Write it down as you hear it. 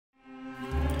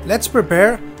Let's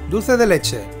prepare dulce de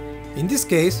leche. In this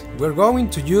case, we're going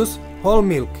to use whole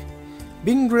milk.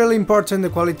 Being really important the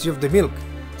quality of the milk,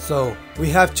 so we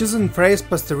have chosen fresh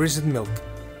pasteurized milk.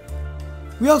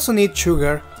 We also need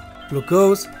sugar,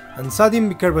 glucose and sodium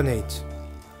bicarbonate.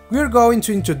 We are going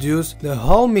to introduce the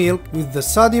whole milk with the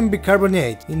sodium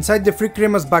bicarbonate inside the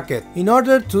Fricrema's bucket in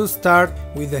order to start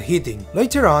with the heating.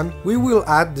 Later on, we will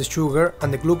add the sugar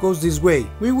and the glucose this way.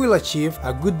 We will achieve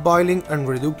a good boiling and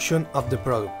reduction of the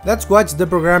product. Let's watch the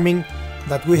programming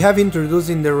that we have introduced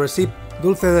in the recipe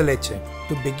dulce de leche.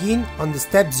 To begin, on the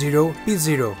step 0,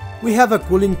 P0, we have a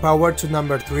cooling power to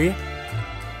number 3.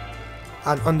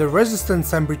 And on the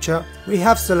resistance temperature, we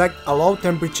have select a low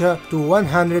temperature to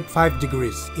 105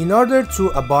 degrees in order to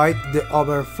avoid the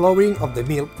overflowing of the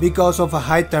milk because of a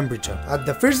high temperature. At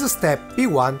the first step,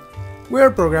 P1, we are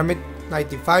programmed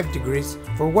 95 degrees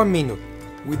for 1 minute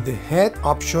with the head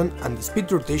option and the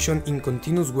speed rotation in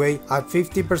continuous way at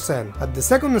 50%. At the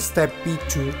second step,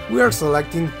 P2, we are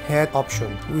selecting head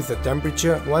option with the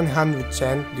temperature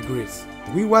 110 degrees.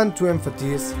 We want to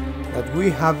emphasize that we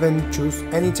haven't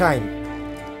chosen any time.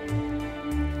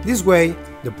 This way,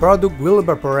 the product will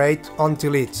evaporate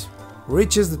until it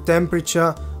reaches the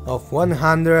temperature of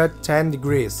 110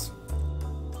 degrees.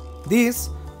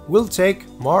 This will take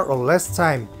more or less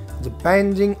time,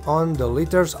 depending on the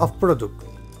liters of product.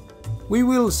 We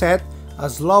will set a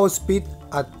slow speed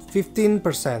at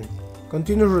 15%,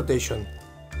 continuous rotation.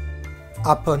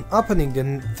 Upon opening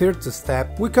the third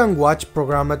step, we can watch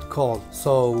programmed cold,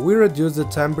 so we reduce the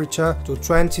temperature to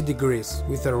 20 degrees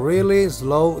with a really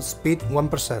slow speed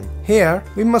 1%. Here,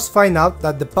 we must find out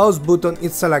that the pause button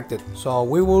is selected, so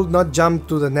we will not jump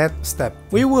to the next step.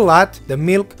 We will add the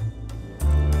milk.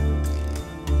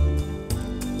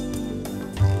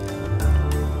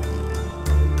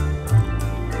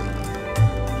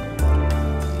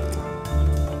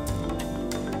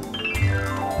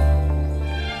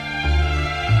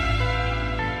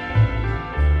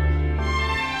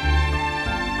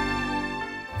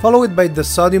 Followed by the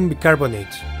sodium bicarbonate.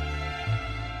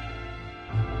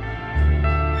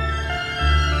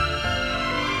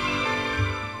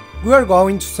 We are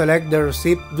going to select the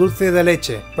recipe dulce de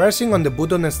leche, pressing on the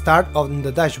button Start on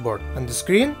the dashboard. On the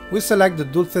screen, we select the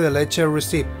dulce de leche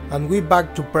recipe and we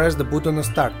back to press the button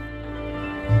Start.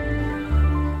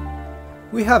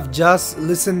 We have just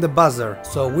listened the buzzer,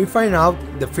 so we find out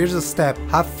the first step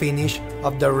half finished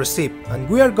of the recipe and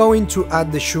we are going to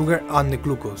add the sugar and the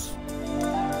glucose.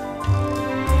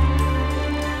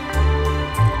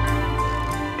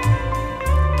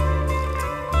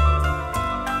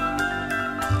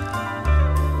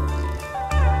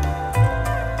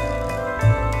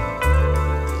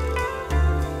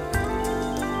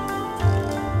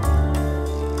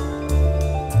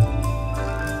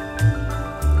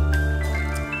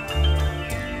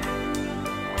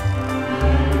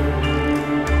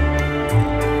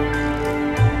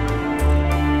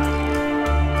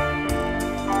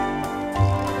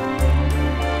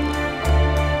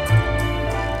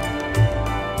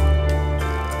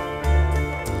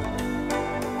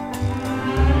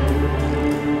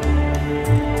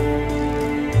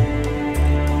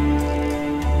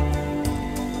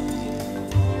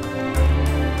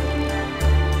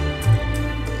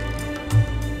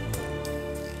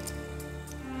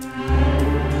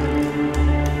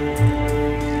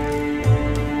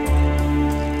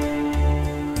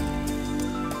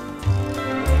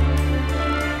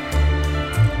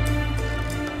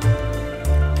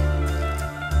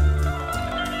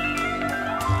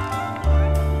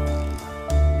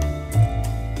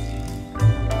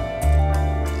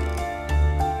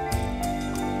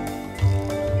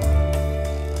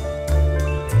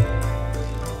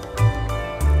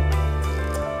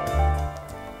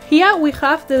 Here we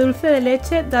have the dulce de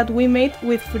leche that we made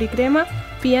with Fricrema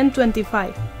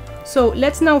PN25. So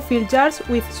let's now fill jars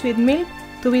with sweet milk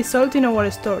to be sold in our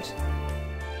stores.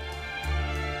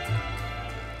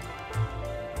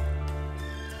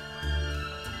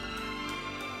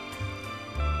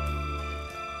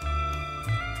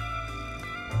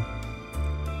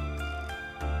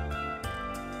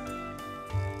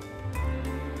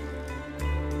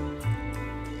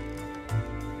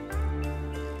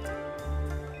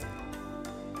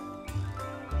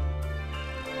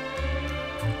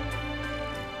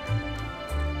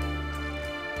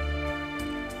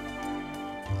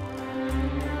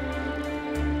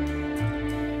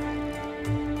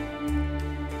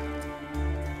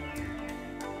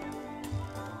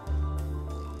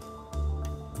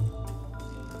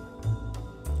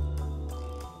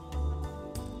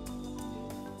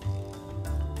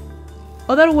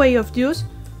 Other way of use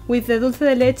with the dulce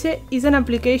de leche is an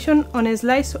application on a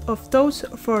slice of toast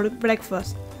for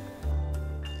breakfast.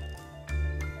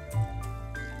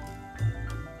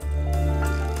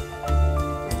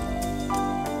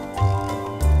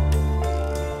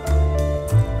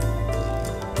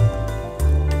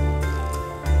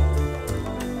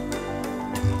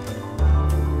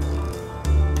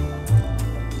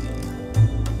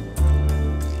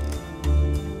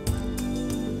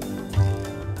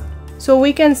 So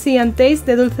we can see and taste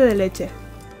the dulce de leche.